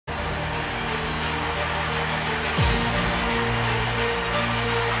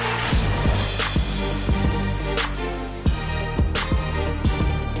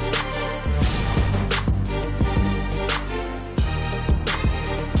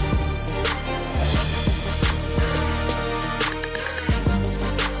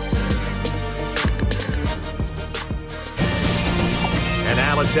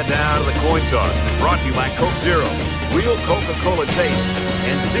let's head down to the coin toss. Brought to you by Coke Zero. Real Coca-Cola taste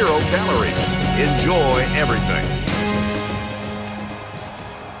and 0 calories. Enjoy everything.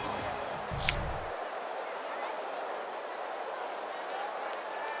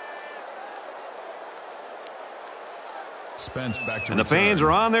 And the fans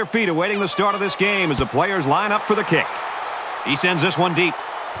are on their feet awaiting the start of this game as the players line up for the kick. He sends this one deep.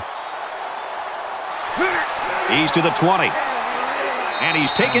 He's to the 20. And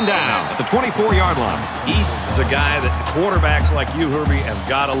he's taken down at the 24-yard line. He's a guy that quarterbacks like you, Herbie, have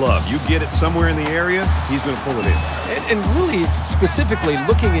got to love. You get it somewhere in the area, he's going to pull it in. And really, specifically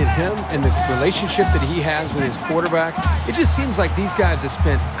looking at him and the relationship that he has with his quarterback, it just seems like these guys have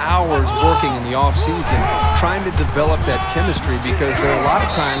spent hours working in the offseason trying to develop that chemistry, because there are a lot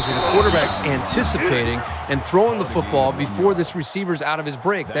of times when the quarterback's anticipating and throwing the football before this receiver's out of his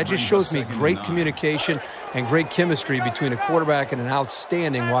break. That just shows me great communication and great chemistry between a quarterback and an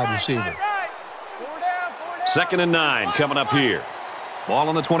outstanding wide receiver. 2nd and 9 coming up here. Ball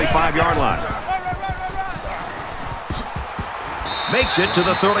on the 25-yard line. Makes it to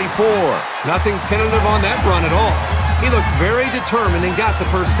the 34. Nothing tentative on that run at all. He looked very determined and got the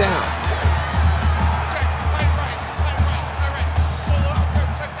first down.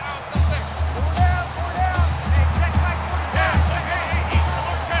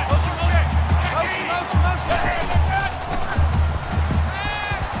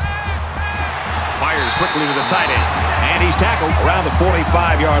 Quickly to the tight end, and he's tackled around the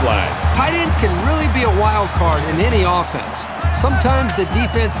 45-yard line. Tight ends can really be a wild card in any offense. Sometimes the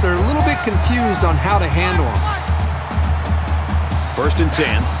defense are a little bit confused on how to handle them. 1st and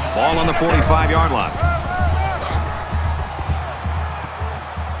 10, ball on the 45-yard line.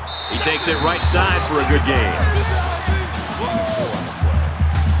 He takes it right side for a good gain.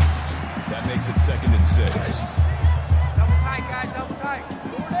 That makes it 2nd and 6. Double tight, guys, double tight.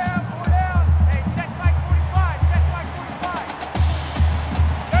 Four down, four down. Hey, check Mike 45, check Mike 45.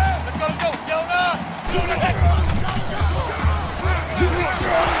 Yeah, let's go, Jonah.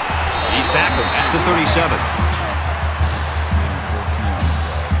 He's tackled at the 37.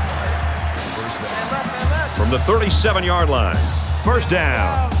 From the 37-yard line, 1st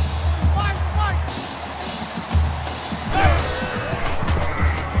down.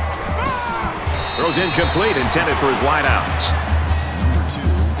 Throws incomplete, intended for his wideouts. Number 2,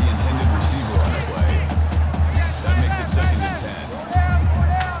 the intended receiver on the play. That makes it 2nd and 10. Four down.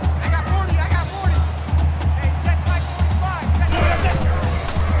 I got 40, I got 40. Hey, check Mike 45, check Mike.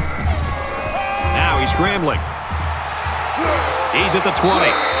 Now he's scrambling. He's at the 20.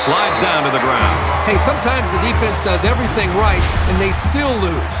 Slides down to the ground. Hey, sometimes the defense does everything right, and they still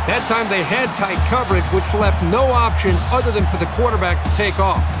lose. That time they had tight coverage, which left no options other than for the quarterback to take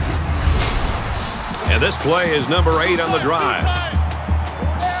off. And this play is number 8 on the drive.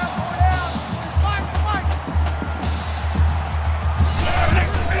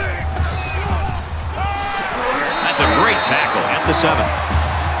 That's a great tackle at the 7.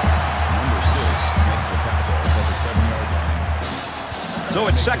 Number 6 makes the tackle at the 7-yard line. So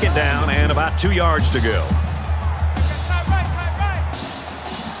it's 2nd down and about 2 yards to go.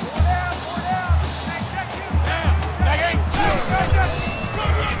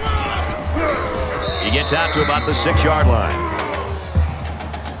 He gets out to about the 6-yard line.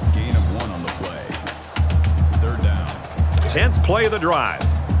 Gain of 1 on the play. 3rd down. 10th play of the drive.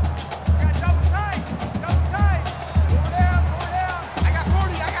 Double tight. Four down. I got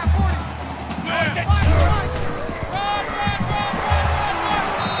 40, I got 40.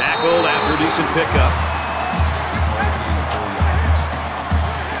 Tackled after a decent pickup.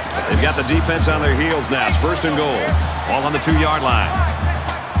 They've got the defense on their heels now. It's 1st and goal. Ball on the 2-yard line.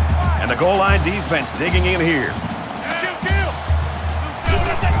 And the goal line defense digging in here.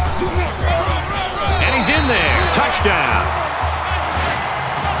 And he's in there. Touchdown.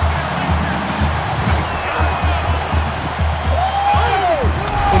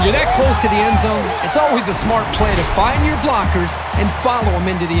 When you're that close to the end zone, it's always a smart play to find your blockers and follow them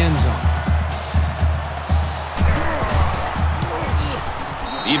into the end zone.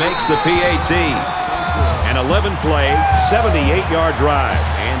 He makes the PAT. An 11-play, 78-yard drive.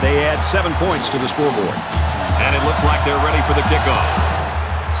 And they add 7 points to the scoreboard. And it looks like they're ready for the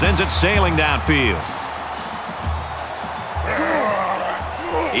kickoff. Sends it sailing downfield.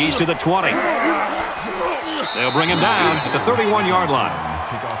 He's to the 20. They'll bring him down at the 31-yard line.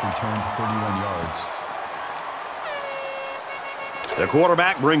 Kickoff return 31 yards. The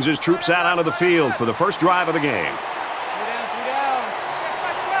quarterback brings his troops out onto the field for the first drive of the game.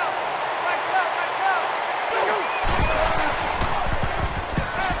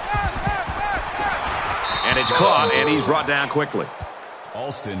 And it's caught, and he's brought down quickly.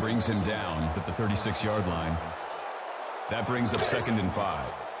 Alston brings him down at the 36-yard line. That brings up 2nd and 5.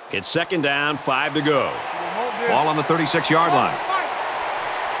 It's 2nd down, 5 to go. Ball on the 36-yard line.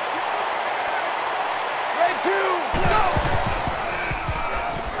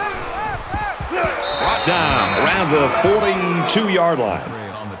 Brought down around the 42-yard line.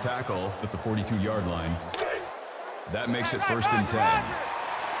 On the tackle at the 42-yard line. That makes it 1st and 10.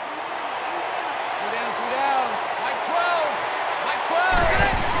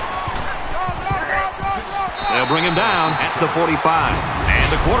 They'll bring him down at the 45.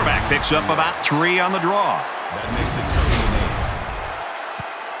 And the quarterback picks up about 3 on the draw. That makes it 2nd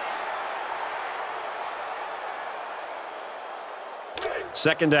and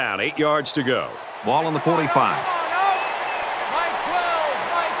 8. 2nd down, 8 yards to go. Ball on the 45.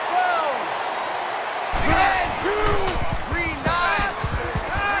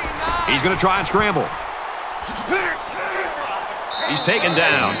 He's going to try and scramble. He's taken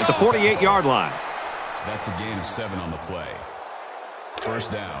down at the 48-yard line. That's a gain of 7 on the play.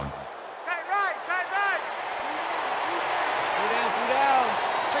 1st down. Tight right, tight right. 3 down.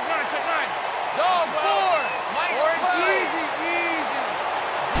 Check 9. Dog 4. It's easy.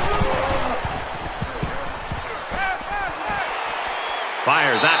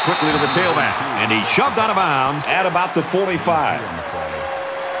 Fires out quickly to the tailback. And he's shoved out of bounds at about the 45.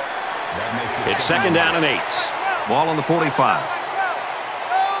 It's 2nd down and 8. Ball on the 45.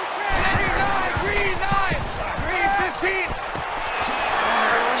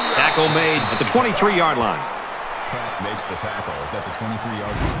 Tackle made at the 23-yard line. Pratt makes the tackle at the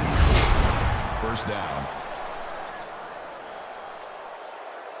 23-yard line. 1st down.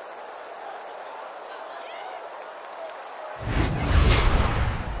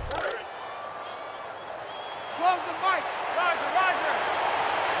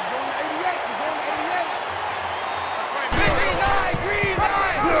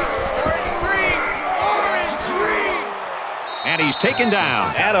 And he's taken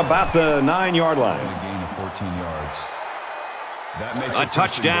down at about the 9-yard line. A gain of 14 yards. That makes a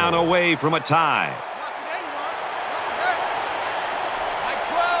touchdown away from a tie.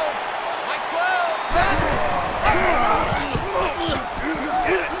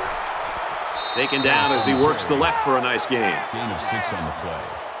 Taken down as he works the left for a nice gain. Gain of 6 on the play.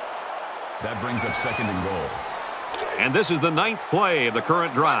 That brings up 2nd and goal. And this is the 9th play of the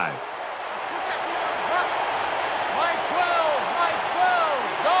current drive.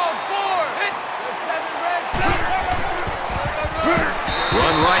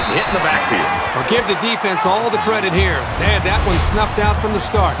 Run right, hit in the backfield. Well, give the defense all the credit here. They had that one snuffed out from the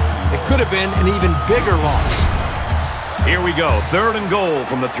start. It could have been an even bigger loss. Here we go, 3rd and goal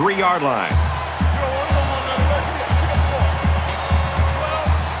from the 3-yard line.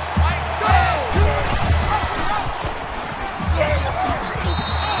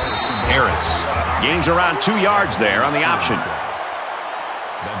 Harris gains around 2 yards there on the option.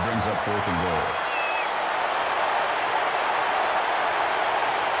 That brings up 4th and goal.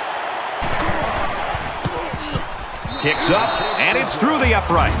 Kicks up, and it's through the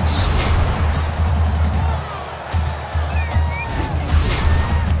uprights.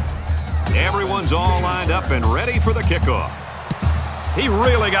 Everyone's all lined up and ready for the kickoff. He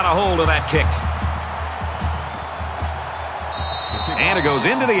really got a hold of that kick. And it goes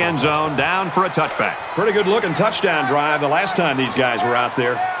into the end zone, down for a touchback. Pretty good looking touchdown drive the last time these guys were out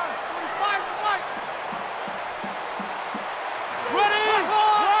there.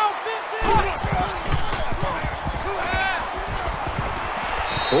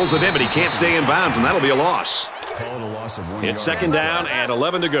 Pulls it in, but he can't stay in bounds, and that'll be a loss. Call it a loss of 1 It's yard. 2nd down and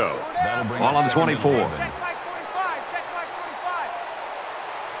 11 to go. Ball on the 24.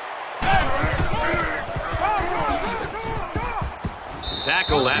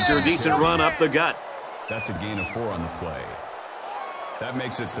 Tackled after a decent run up the gut. That's a gain of 4 on the play. That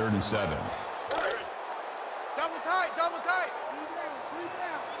makes it 3rd and 7. Double tight.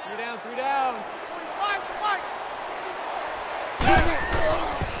 3 down. 45's the fight.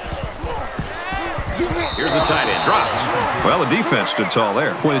 Here's the tight end. Drops. Well, the defense stood tall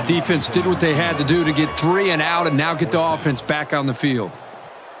there. Well, the defense did what they had to do to get 3 and out and now get the offense back on the field.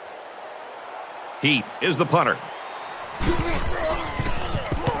 Heath is the punter.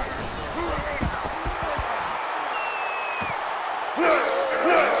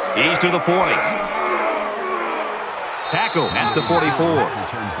 He's to the 40. Tackle at the 44.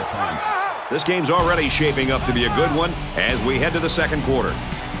 Returns the punt. This game's already shaping up to be a good one as we head to the 2nd quarter.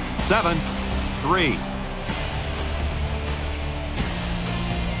 7-3.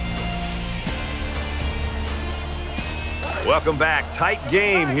 Welcome back. Tight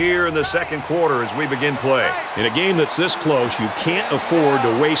game here in the second quarter as we begin play. In a game that's this close, you can't afford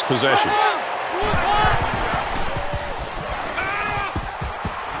to waste possessions.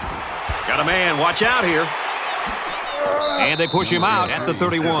 Got a man. Watch out here. And they push him out at the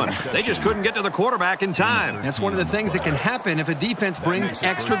 31. They just couldn't get to the quarterback in time. That's one of the things that can happen if a defense brings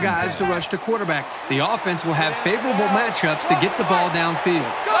extra guys to rush to quarterback. The offense will have favorable matchups to get the ball downfield.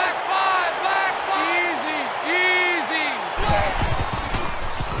 Black five, easy, easy.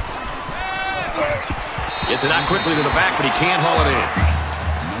 Gets it out quickly to the back, but he can't haul it in.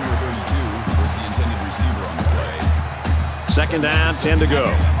 Number 32 was the intended receiver on the play. Second down, 10 to go.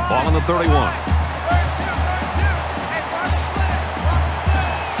 Ball on the 31.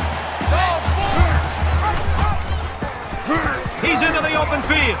 He's into the open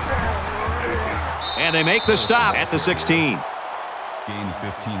field. And they make the stop at the 16. Gain 15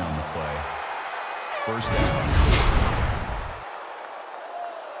 on the play. First down.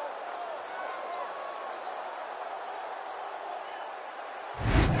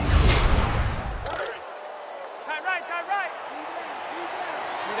 Tie right.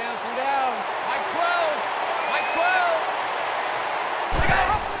 Two down. Mike 12. Mike 12.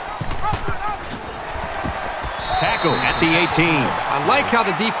 Tackle at the 18. I like how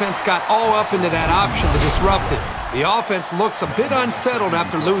the defense got all up into that option to disrupt it. The offense looks a bit unsettled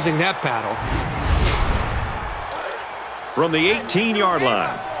after losing that battle. From the 18-yard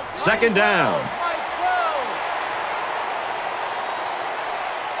line. Second down. Mike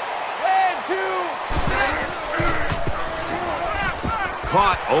 12. Win, two.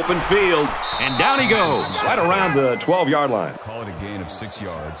 Caught, open field, and down he goes. Right around the 12-yard line. Call it a gain of 6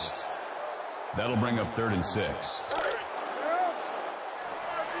 yards. That'll bring up 3rd and 6.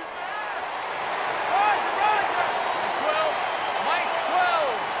 Mike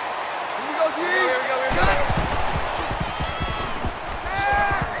 12. Here we go, D. Here we go.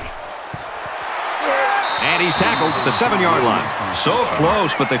 And he's tackled at the 7-yard line. So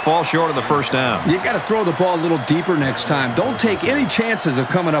close, but they fall short of the first down. You've got to throw the ball a little deeper next time. Don't take any chances of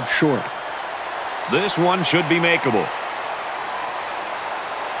coming up short. This one should be makeable.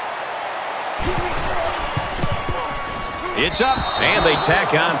 It's up, and they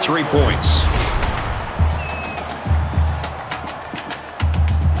tack on 3 points.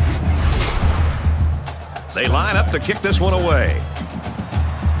 They line up to kick this one away.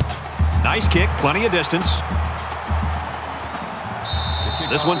 Nice kick, plenty of distance.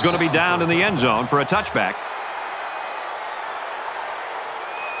 This one's going to be down in the end zone for a touchback.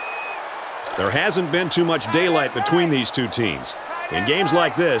 There hasn't been too much daylight between these two teams. In games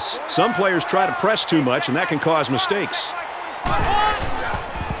like this, some players try to press too much, and that can cause mistakes.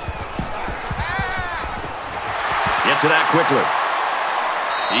 Gets it out quickly.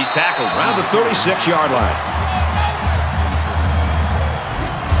 He's tackled around the 36-yard line.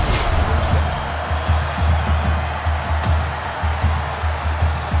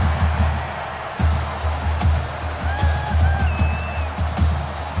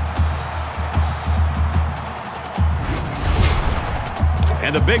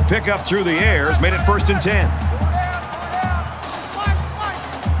 And the big pickup through the air has made it 1st and 10.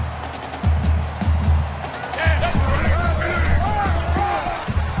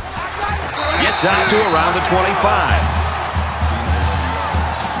 Gets out to around the 25.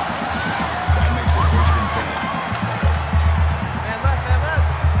 That makes it 1st and 10. Man left.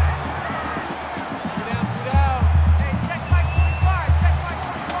 Two down. Hey, check Mike 45. Check Mike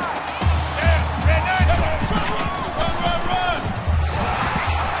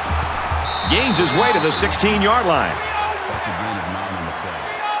 45. Gains his way to the 16-yard line. That's a gain of 9 on the play.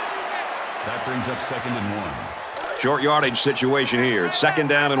 That brings up 2nd and 1. Short yardage situation here. It's 2nd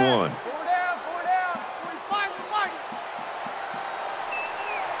down and 1. Four down. 45's the Mike.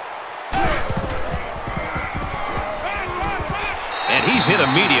 And he's hit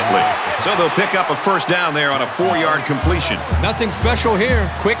immediately. So they'll pick up a 1st down there on a 4-yard completion. Nothing special here.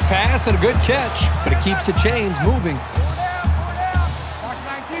 Quick pass and a good catch, but it keeps the chains moving. Four down. Watch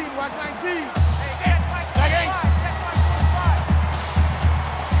 19. Hey, check Mike 45. Check Mike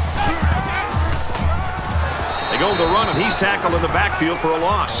 45. They go to the run, and he's tackled in the backfield for a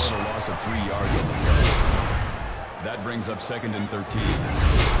loss. A loss of 3 yards on the play. That brings up 2nd and 13.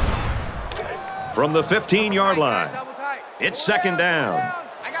 From the 15-yard line, Double tight. it's 2nd down.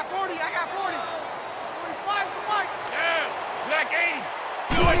 I got 40. 45's the Mike. Yeah. Black 80.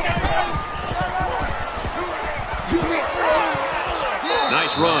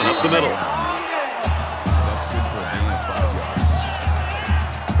 Nice run up the middle. That's good for a gain of 5 yards.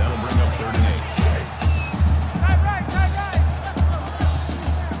 That'll bring up 3rd and 8. Right.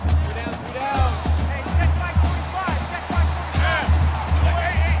 Two down. Hey, check Mike 45. Check Mike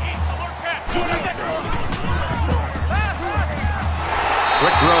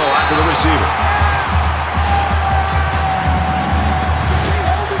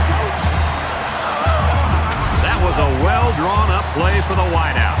well-drawn-up play for the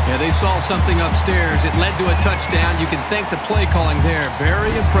wideout. Yeah, they saw something upstairs. It led to a touchdown. You can thank the play calling there.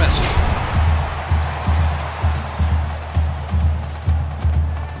 Very impressive.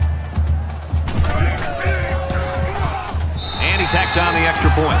 And he tacks on the extra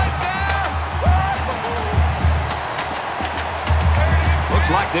point. Looks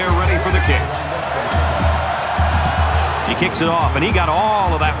like they're ready for the kick. He kicks it off, and he got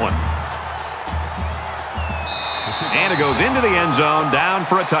all of that one. And it goes into the end zone, down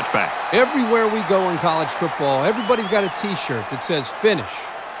for a touchback. Everywhere we go in college football, everybody's got a T-shirt that says finish,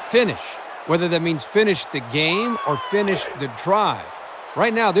 finish. Whether that means finish the game or finish the drive.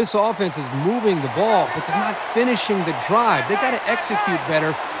 Right now, this offense is moving the ball, but they're not finishing the drive. They got to execute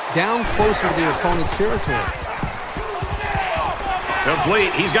better down closer to the opponent's territory.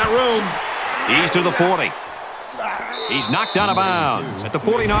 Complete. He's got room. He's to the 40. He's knocked out of bounds at the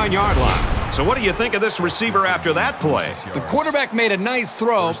 49-yard line. So what do you think of this receiver after that play? The quarterback made a nice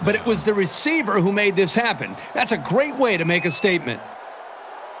throw, but it was the receiver who made this happen. That's a great way to make a statement.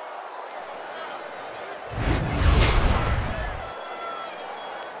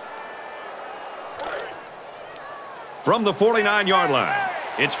 From the 49-yard line,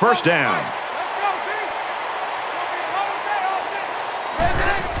 it's first down.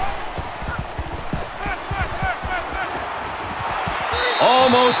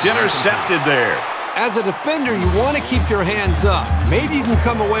 Almost intercepted there. As a defender, you want to keep your hands up. Maybe you can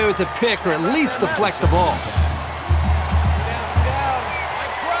come away with a pick or at least deflect the ball.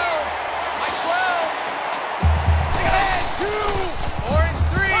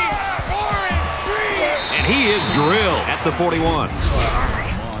 And he is drilled at the 41.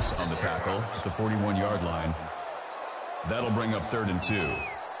 Moss on the tackle at the 41-yard line. That'll bring up 3rd and 2.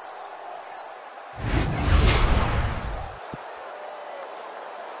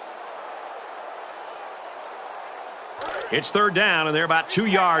 It's 3rd down, and they're about 2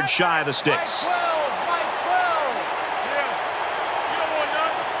 yards shy of the sticks.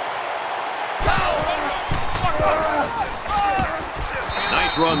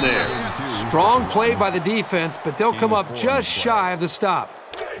 Nice run there. Strong play by the defense, but they'll come up just shy of the stop.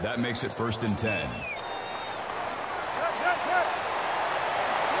 That makes it 1st and 10.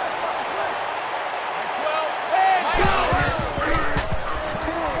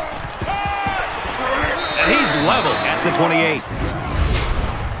 Level at the 28.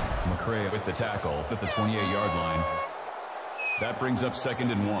 McCray with the tackle at the 28-yard line. That brings up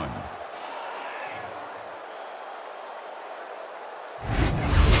 2nd and 1.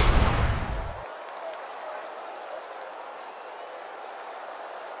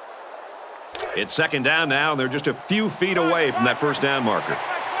 It's 2nd down now, and they're just a few feet away from that first down marker.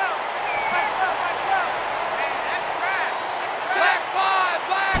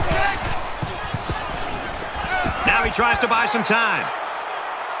 Now he tries to buy some time.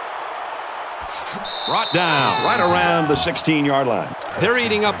 Brought down right around the 16-yard line. They're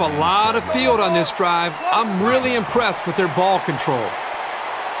eating up a lot of field on this drive. I'm really impressed with their ball control.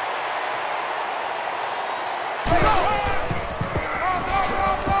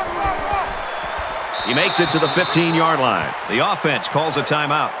 He makes it to the 15-yard line. The offense calls a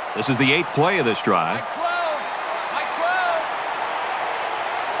timeout. This is the 8th play of this drive.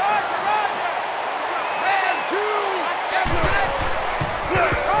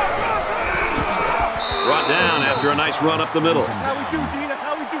 Brought down after a nice run up the middle. That's how we do, D. That's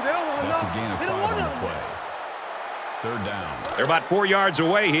how we do. They don't want That's a enough. gain of They 5 don't want on the none of play. this. 3rd down. They're about 4 yards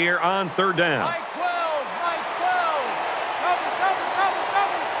away here on 3rd down. Mike 12. Mike 12.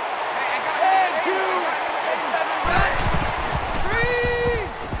 Double. Hey, I got it.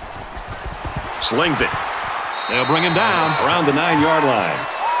 3. Slings it. They'll bring him down around the 9-yard line.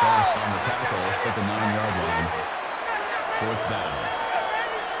 Pass on the tackle at the 9-yard line. 4th down.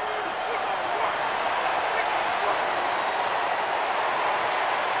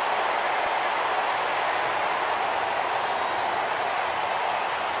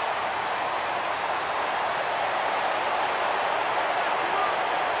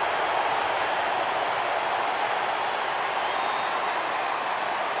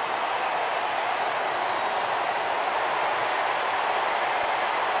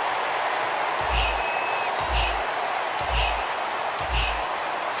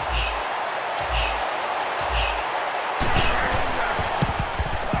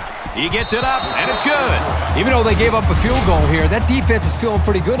 He gets it up, and it's good. Even though they gave up a field goal here, that defense is feeling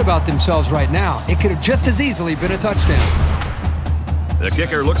pretty good about themselves right now. It could have just as easily been a touchdown. The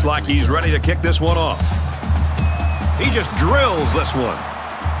kicker looks like he's ready to kick this one off. He just drills this one.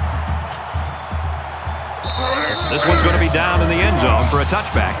 This one's going to be down in the end zone for a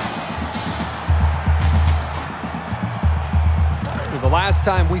touchback. last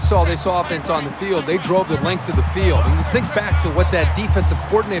time we saw this offense on the field, they drove the length of the field. And you think back to what that defensive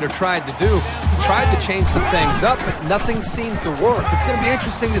coordinator tried to do. He tried to change some things up, but nothing seemed to work. It's going to be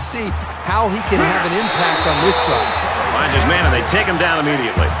interesting to see how he can have an impact on this drive. Finds his man, and they take him down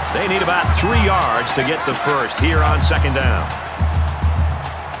immediately. They need about 3 yards to get the first here on second down.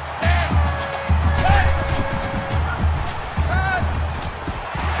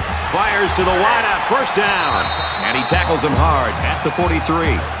 Fires to the wideout, first down. And he tackles him hard at the 43.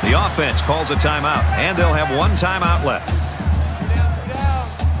 The offense calls a timeout, and they'll have 1 timeout left.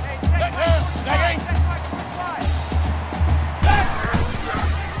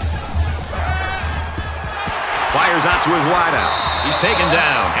 Fires out to his wideout. He's taken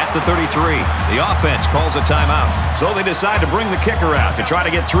down at the 33. The offense calls a timeout, so they decide to bring the kicker out to try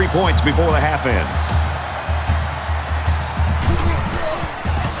to get 3 points before the half ends.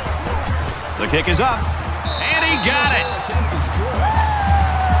 The kick is up, and he got it.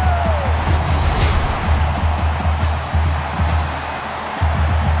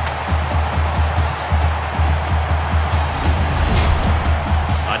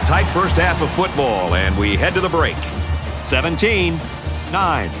 A tight first half of football, and we head to the break. 17-9.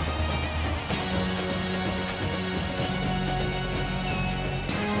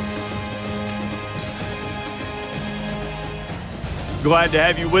 Glad to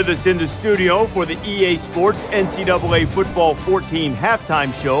have you with us in the studio for the EA Sports NCAA Football 14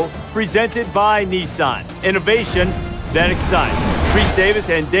 halftime show presented by Nissan. Innovation that excites. Reese Davis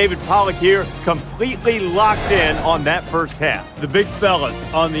and David Pollack here, completely locked in on that first half. The big fellas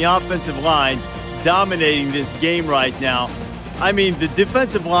on the offensive line dominating this game right now. I mean, the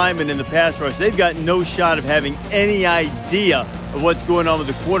defensive linemen in the pass rush, they've got no shot of having any idea of what's going on with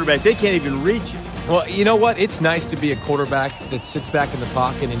the quarterback. They can't even reach it. Well, you know what? It's nice to be a quarterback that sits back in the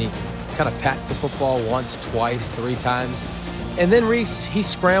pocket and he kind of pats the football once, twice, 3 times. And then Reese, he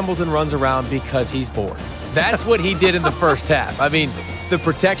scrambles and runs around because he's bored. That's what he did in the first half. I mean, the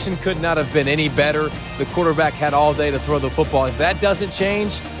protection could not have been any better. The quarterback had all day to throw the football. If that doesn't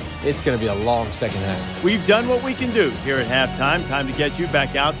change, it's going to be a long second half. We've done what we can do here at halftime. Time to get you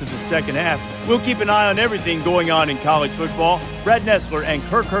back out to the second half. We'll keep an eye on everything going on in college football. Brad Nessler and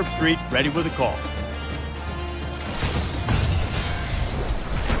Kirk Herbstreit ready with a call.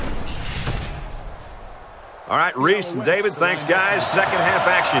 All right, Reese and David, thanks, guys. Second half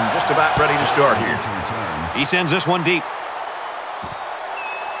action just about ready to start here. He sends this one deep.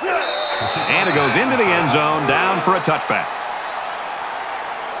 And it goes into the end zone, down for a touchback.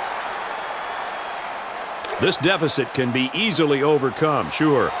 This deficit can be easily overcome,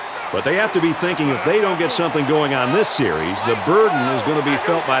 sure. But they have to be thinking if they don't get something going on this series, the burden is going to be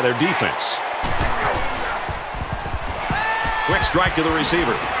felt by their defense. Quick strike to the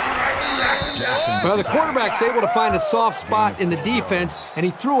receiver. Well, the quarterback's able to find a soft spot in the defense, and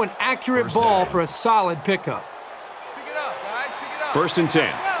he threw an accurate ball for a solid pickup. Pick it up, guys. Pick it up. 1st and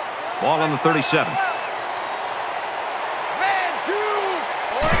 10. Ball on the 37.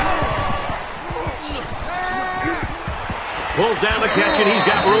 Pulls down the catch, and he's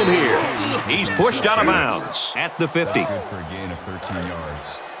got room here. He's pushed out of bounds at the 50. That's good for a gain of 13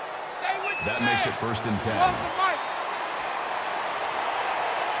 yards. That makes it 1st and 10.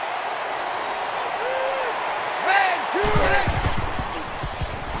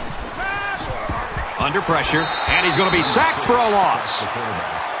 Under pressure, and he's going to be sacked for a loss. The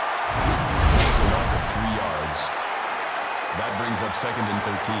quarterback. A loss of 3 yards. That brings up 2nd and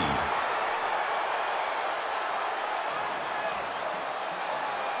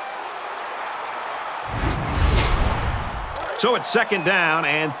 13. So it's 2nd down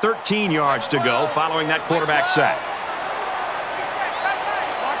and 13 yards to go following that quarterback sack.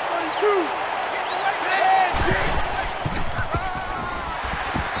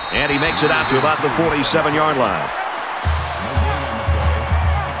 And he makes it out to about the 47-yard line. No gain on the play.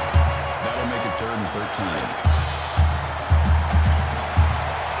 That'll make it 3rd and 13.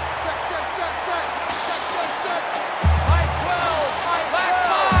 Check. Mike 12. Black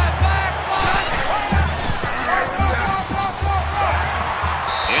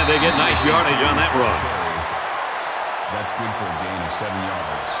 5. And they get nice yardage on that run. That's good for a gain of 7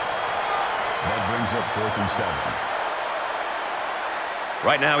 yards. That brings up 4th and 7.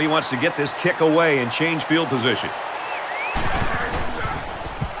 Right now, he wants to get this kick away and change field position.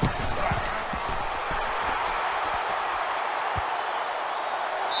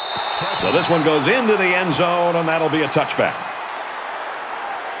 So this one goes into the end zone, and that'll be a touchback.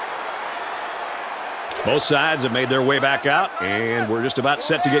 Both sides have made their way back out, and we're just about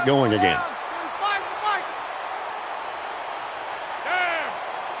set to get going again.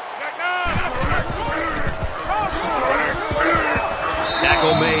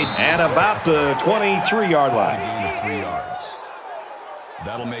 Tackle made at about the 23-yard line. Gain of 3 yards.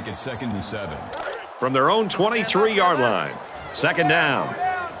 That'll make it 2nd and 7. From their own 23-yard line. 2nd down.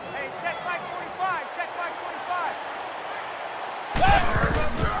 Hey, check by 45. Check by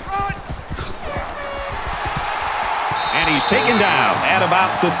 45. And he's taken down at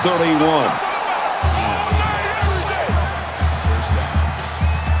about the 31.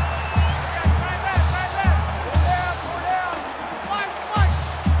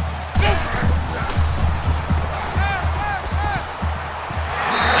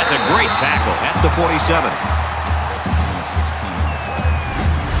 That's a great tackle at the 47.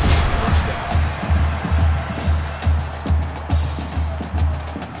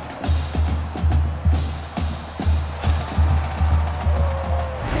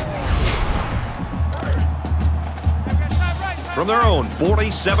 From their own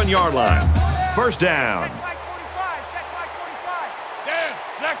 47-yard line. 1st down. Check by 45. Check by 45. Dan,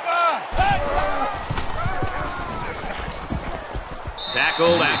 black guy.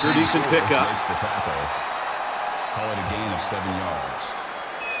 Tackled after a decent pickup. Makes the tackle. Call it a gain of 7 yards.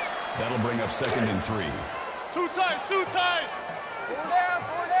 That'll bring up 2nd and 3. 2 times, 2 times. 4 down,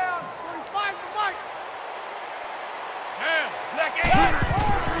 4 down. 45's the mark. Dan, black guy.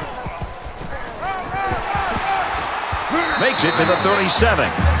 Makes it to the 37.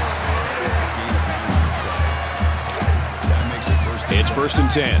 That makes it 1st and It's 1st and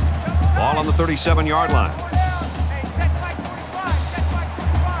 10. Ball on the 37-yard line. Hey, check by 45. Check by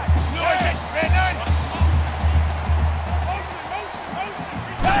 45. No, red 9. Motion.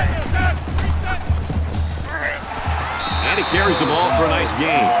 Reset. And he carries the ball for a nice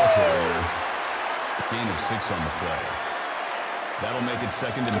gain. Gain of 6 on the play. That'll make it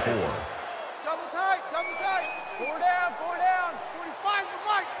 2nd and 4. Double tight, double tight. 4 down, 4 down. 45's the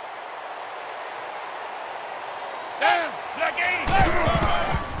mark. Dan, black guy.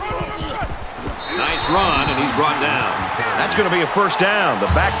 Nice run, and he's brought down. That's going to be a 1st down. The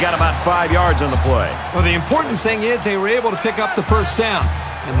back got about 5 yards on the play. Well, the important thing is they were able to pick up the 1st down.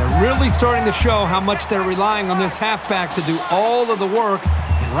 And they're really starting to show how much they're relying on this halfback to do all of the work.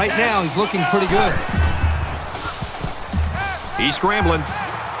 And right now, he's looking pretty good. He's scrambling.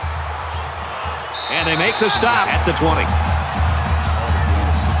 And they make the stop at the 20. Gain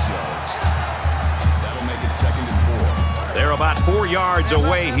of 6 yards. That'll make it 2nd and 4. They're about 4 yards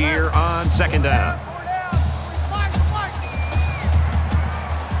away here on 2nd down. 4 down. 45's the mark.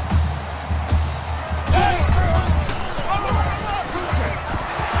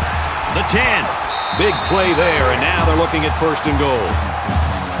 The 10. Big play there, and now they're looking at 1st and goal.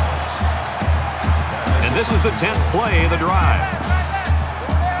 And this is the 10th play of the drive. 4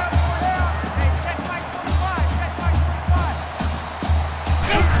 down, 4 down. Hey, check by 45. Check by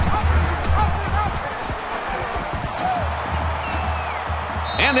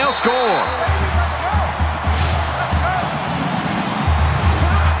 45. And they'll score.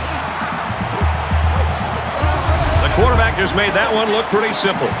 The quarterback just made that one look pretty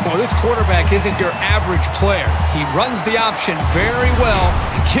simple. Well, this quarterback isn't your average player. He runs the option very well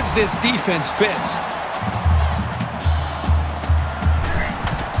and gives this defense fits.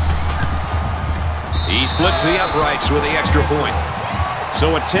 He splits the uprights with the extra point.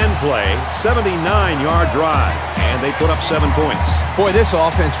 So a 10-play, 79-yard drive, and they put up 7 points. Boy, this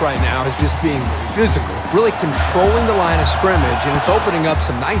offense right now is just being physical, really controlling the line of scrimmage, and it's opening up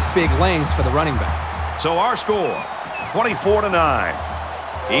some nice big lanes for the running backs. So our score, 24-9.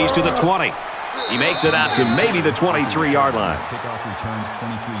 He's to the 20. He makes it out to maybe the 23-yard line. Kickoff returns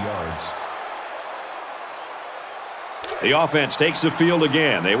 23 yards. The offense takes the field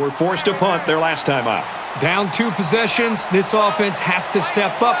again. They were forced to punt their last time out. Down 2 possessions, this offense has to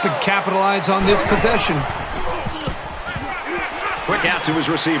step up and capitalize on this possession. Quick out to his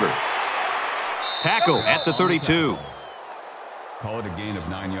receiver. Tackle at the 32. Call it a gain of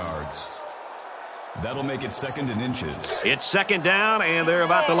 9 yards. That'll make it 2nd and inches. It's 2nd down, and they're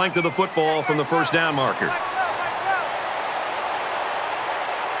about the length of the football from the 1st down marker.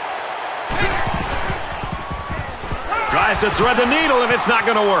 Tries to thread the needle, and it's not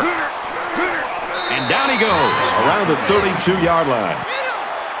going to work. And down he goes around the 32-yard line.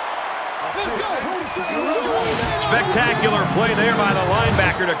 Spectacular play there by the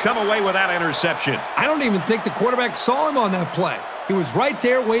linebacker to come away with that interception. I don't even think the quarterback saw him on that play. He was right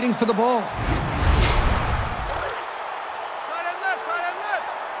there waiting for the ball.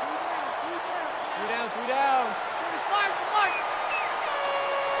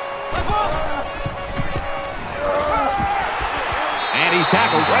 And he's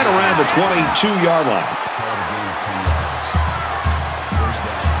tackled right around the 22-yard line.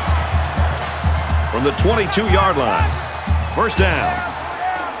 From the 22-yard line, 1st down.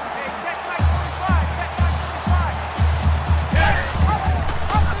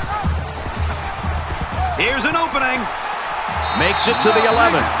 Here's an opening. Makes it to the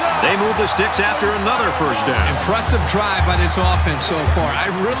 11. They move the sticks after another first down. Impressive drive by this offense so far. I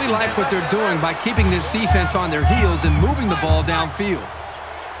really like what they're doing by keeping this defense on their heels and moving the ball downfield.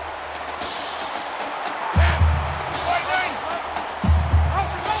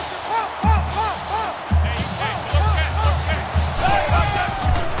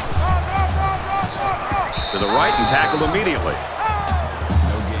 To the right and tackled immediately.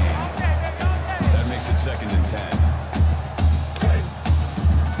 No gain. That makes it 2nd and 10.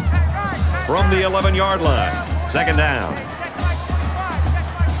 From the 11-yard line. 2nd down.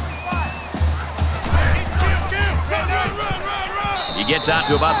 He gets out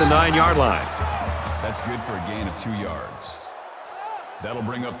to about the 9-yard line. That's good for a gain of 2 yards. That'll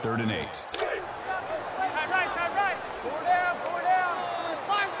bring up 3rd and 8.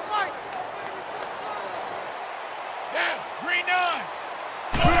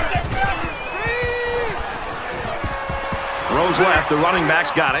 Throws left. The running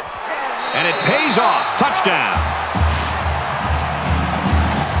back's got it. And it pays off. Touchdown.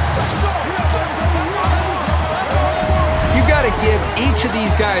 You got to give each of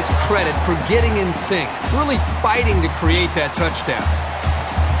these guys credit for getting in sync, really fighting to create that touchdown.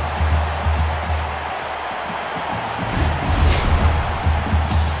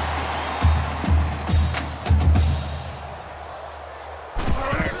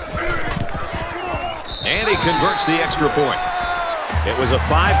 And he converts the extra point. It was a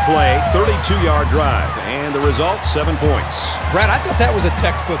 5-play, 32-yard drive, and the result, 7 points. Brad, I thought that was a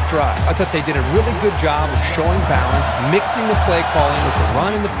textbook drive. I thought they did a really good job of showing balance, mixing the play calling with the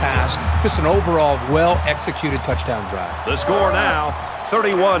run and the pass. Just an overall well-executed touchdown drive. The score now,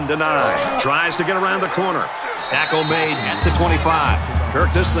 31-9. Tries to get around the corner. Tackle made at the 25. Kirk,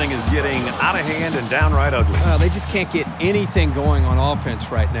 this thing is getting out of hand and downright ugly. They just can't get anything going on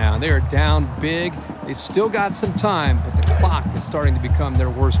offense right now. They are down big. They've still got some time, but the clock is starting to become their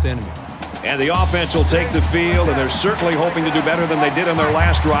worst enemy. And the offense will take the field, and they're certainly hoping to do better than they did on their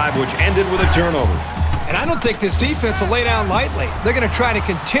last drive, which ended with a turnover. And I don't think this defense will lay down lightly. They're going to try to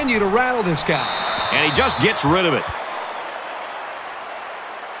continue to rattle this guy. And he just gets rid of it.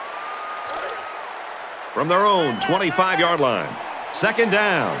 From their own 25-yard line. 2nd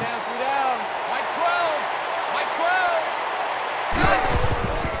down.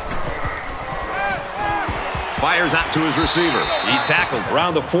 Fires out to his receiver. He's tackled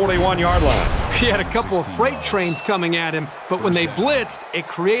around the 41-yard line. He had a couple of freight trains coming at him, but when they blitzed, it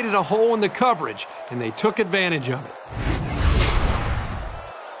created a hole in the coverage, and they took advantage of it.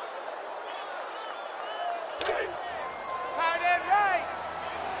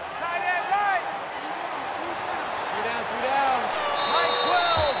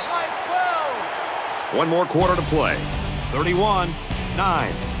 One more quarter to play.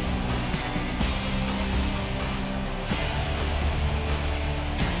 31-9.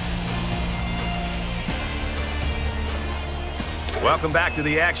 Welcome back to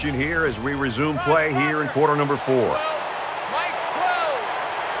the action here as we resume play here in quarter number 4.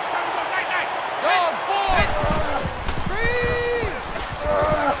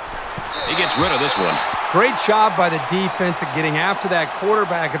 He gets rid of this one. Great job by the defense at getting after that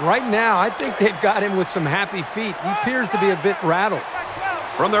quarterback. And right now, I think they've got him with some happy feet. He appears to be a bit rattled.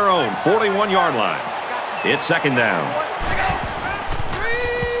 From their own 41-yard line, it's 2nd down.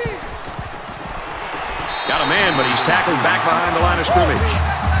 Got a man, but he's tackled back behind the line of scrimmage.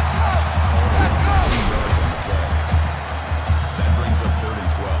 That brings up 3rd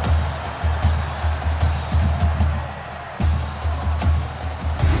and 12.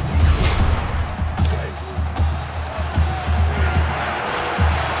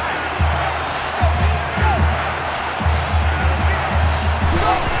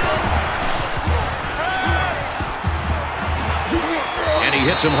 And he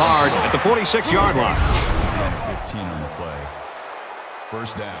hits him hard at the 46-yard line. 15 on the play.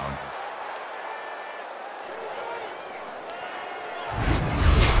 1st down.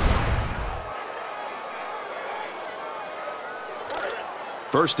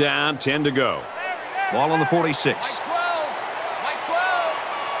 First down, 10 to go. Ball on the 46.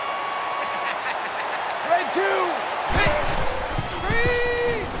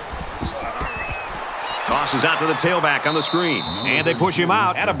 Tosses out to the tailback on the screen. And they push him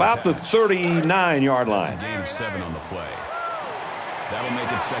out at about the 39-yard line. It's a gain of 7 on the play. That'll make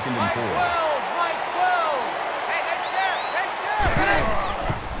it 2nd and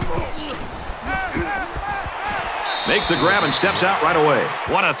 4. Makes the grab and steps out right away.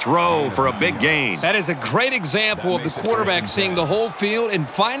 What a throw for a big gain. That is a great example of the quarterback seeing the whole field and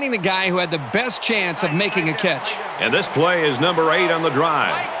finding the guy who had the best chance of making a catch. And this play is number 8 on the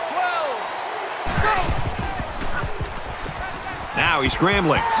drive. Now he's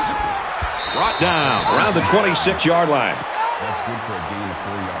scrambling. Brought down around the 26-yard line. That's good for a gain of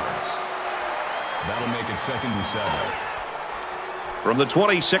 4 yards. That'll make it 2nd and 7. From the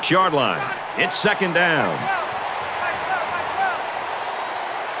 26-yard line, it's 2nd down.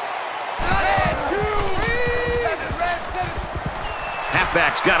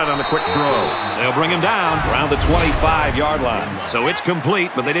 Halfback's got it on the quick throw. They'll bring him down around the 25-yard line. So it's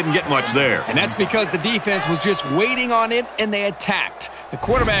complete, but they didn't get much there. And that's because the defense was just waiting on it, and they attacked. The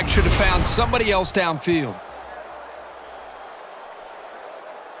quarterback should have found somebody else downfield.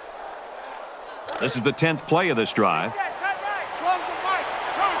 This is the 10th play of this drive.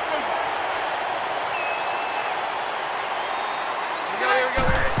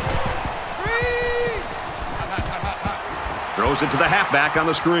 Throws it to the halfback on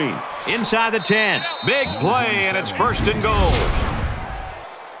the screen. Inside the 10. Big play, and it's 1st and goal.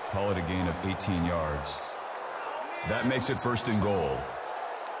 Call it a gain of 18 yards. That makes it 1st and goal.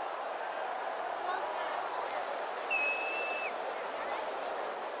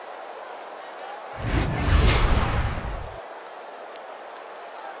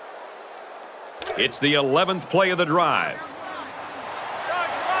 It's the 11th play of the drive.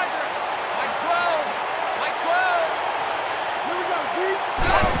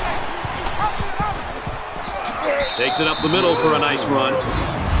 Takes it up the middle for a nice run.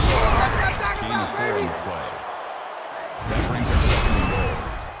 Gain of 4 on the play. That brings up 2nd and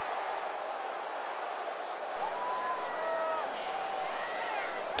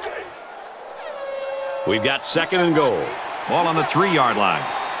goal. We've got 2nd and goal. Ball on the 3-yard line.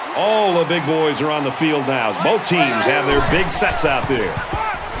 All the big boys are on the field now. Both teams have their big sets out there.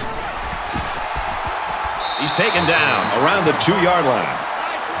 He's taken down around the 2-yard line.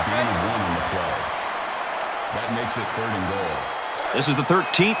 Gain of 1 on the play. That makes it 3rd and goal. This is the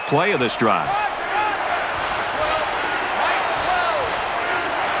 13th play of this drive.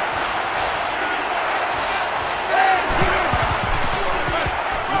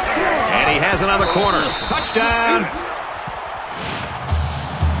 And he has it on the corner. Touchdown!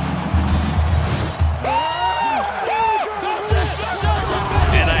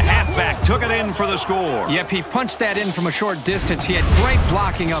 Took it in for the score. Yep, he punched that in from a short distance. He had great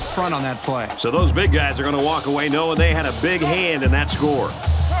blocking up front on that play. So those big guys are going to walk away knowing they had a big hand in that score.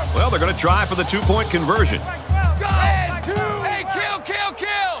 Well, they're going to try for the 2-point conversion. Go ahead, 2. Hey,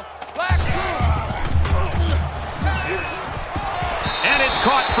 kill. Black 2. And it's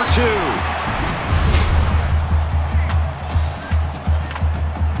caught for 2.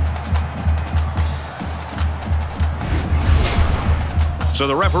 So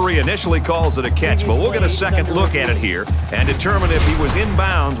the referee initially calls it a catch, but we'll get a second look at it here and determine if he was in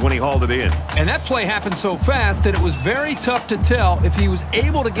bounds when he hauled it in. And that play happened so fast that it was very tough to tell if he was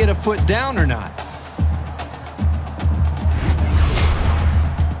able to get a foot down or not.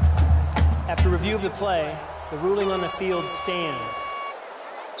 After review of the play, the ruling on the field stands.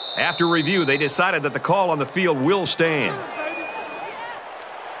 After review, they decided that the call on the field will stand.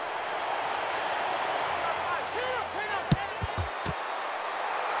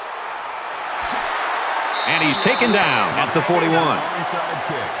 And he's taken down at the 41. Inside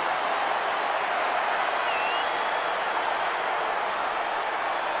kick.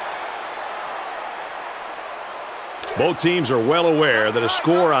 Both teams are well aware that a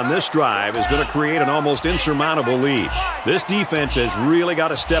score on this drive is going to create an almost insurmountable lead. This defense has really got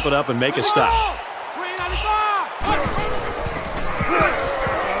to step it up and make a stop.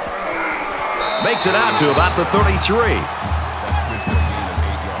 Makes it out to about the 33. That's good for a gain of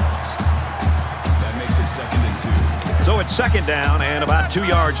 8 yards. That makes it 2nd and 2. So it's 2nd down and about 2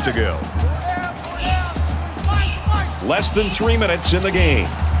 yards to go. Less than 3 minutes in the game.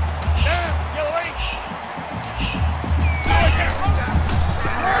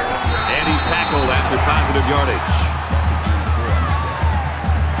 And he's tackled after positive yardage. That's a gain of 4 on the play.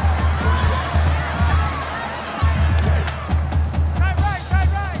 First down. Tight right.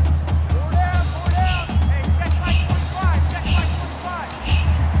 Go down. Hey, check like 45.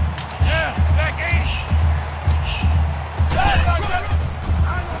 Yeah, back 80.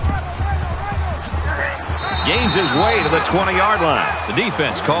 Gains his way to the 20-yard line. The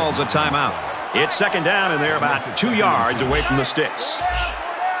defense calls a timeout. It's 2nd down, and they're about 2 yards away from the sticks.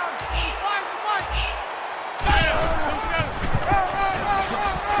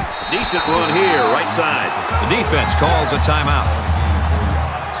 Decent run here, right side. The defense calls a timeout.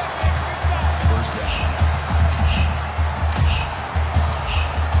 First down.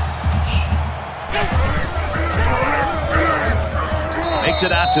 Makes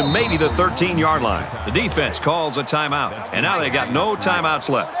it out to maybe the 13-yard line. The defense calls a timeout. And now they got no timeouts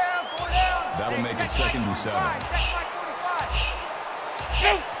left. That'll make it 2nd and 7.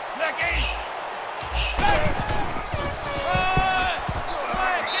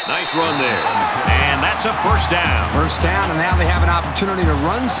 Nice run there. And that's a first down. First down, and now they have an opportunity to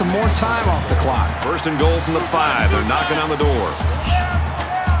run some more time off the clock. First and goal from the 5. They're knocking on the door.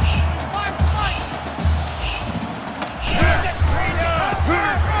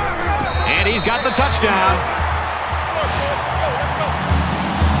 And he's got the touchdown.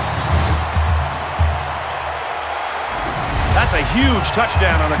 That's a huge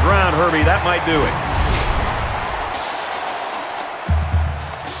touchdown on the ground, Herbie. That might do it.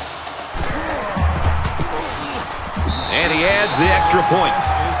 And he adds the extra point.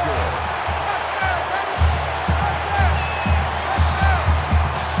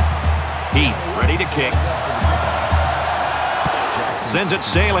 Heath ready to kick. Sends it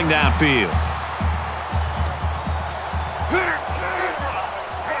sailing downfield.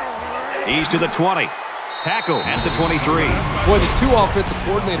 He's to the 20. Tackle at the 23. Boy, the two offensive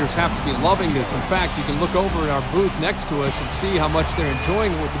coordinators have to be loving this. In fact, you can look over at our booth next to us and see how much they're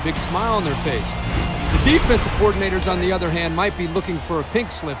enjoying it with the big smile on their face. The defensive coordinators, on the other hand, might be looking for a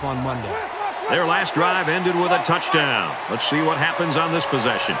pink slip on Monday. Their last drive ended with a touchdown. Let's see what happens on this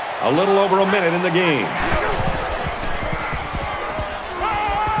possession. A little over a minute in the game.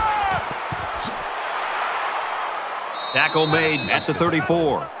 Tackle made at the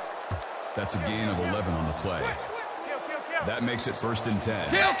 34. That's a gain of 11 on the play. That makes it 1st and 10.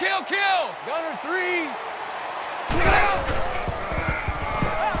 Kill, kill, kill! Gunner 3.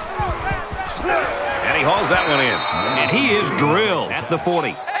 And he hauls that one in. And he is drilled at the 40.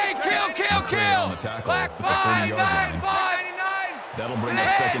 Hey, kill, kill, On the kill! tackle at the 30-yard line. That'll bring up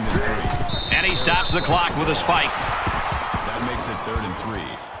 2nd and 3. And he stops the clock with a spike. That makes it 3rd and 3.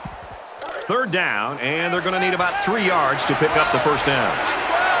 3rd down, and they're going to need about 3 yards to pick up the first down.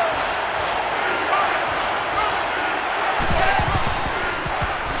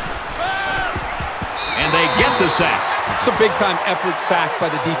 And they get the sack. It's a big-time effort sack by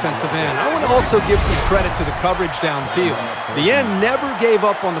the defensive end. I want to also give some credit to the coverage downfield. The end never gave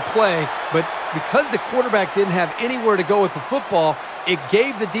up on the play, but because the quarterback didn't have anywhere to go with the football, it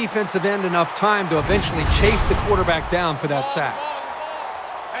gave the defensive end enough time to eventually chase the quarterback down for that sack.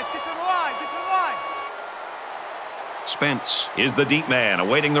 Let's get to the line. Get to the line. Spence is the deep man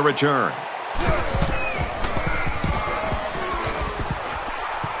awaiting the return.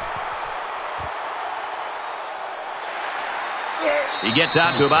 He gets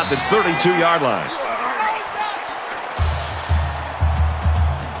out to about the 32-yard line.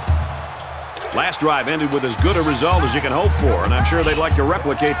 Last drive ended with as good a result as you can hope for, and I'm sure they'd like to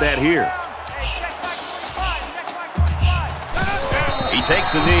replicate that here. He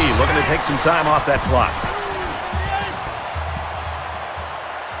takes a knee, looking to take some time off that clock.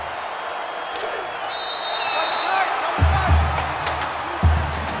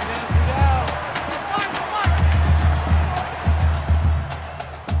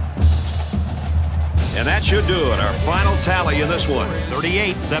 And that should do it. Our final tally in this one,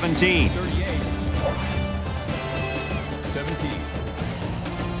 38-17. 38-17.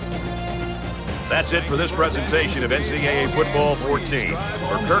 That's it for this presentation of NCAA Football 14.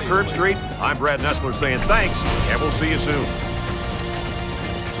 For Kirk Herbstreit, I'm Brad Nessler saying thanks, and we'll see you soon.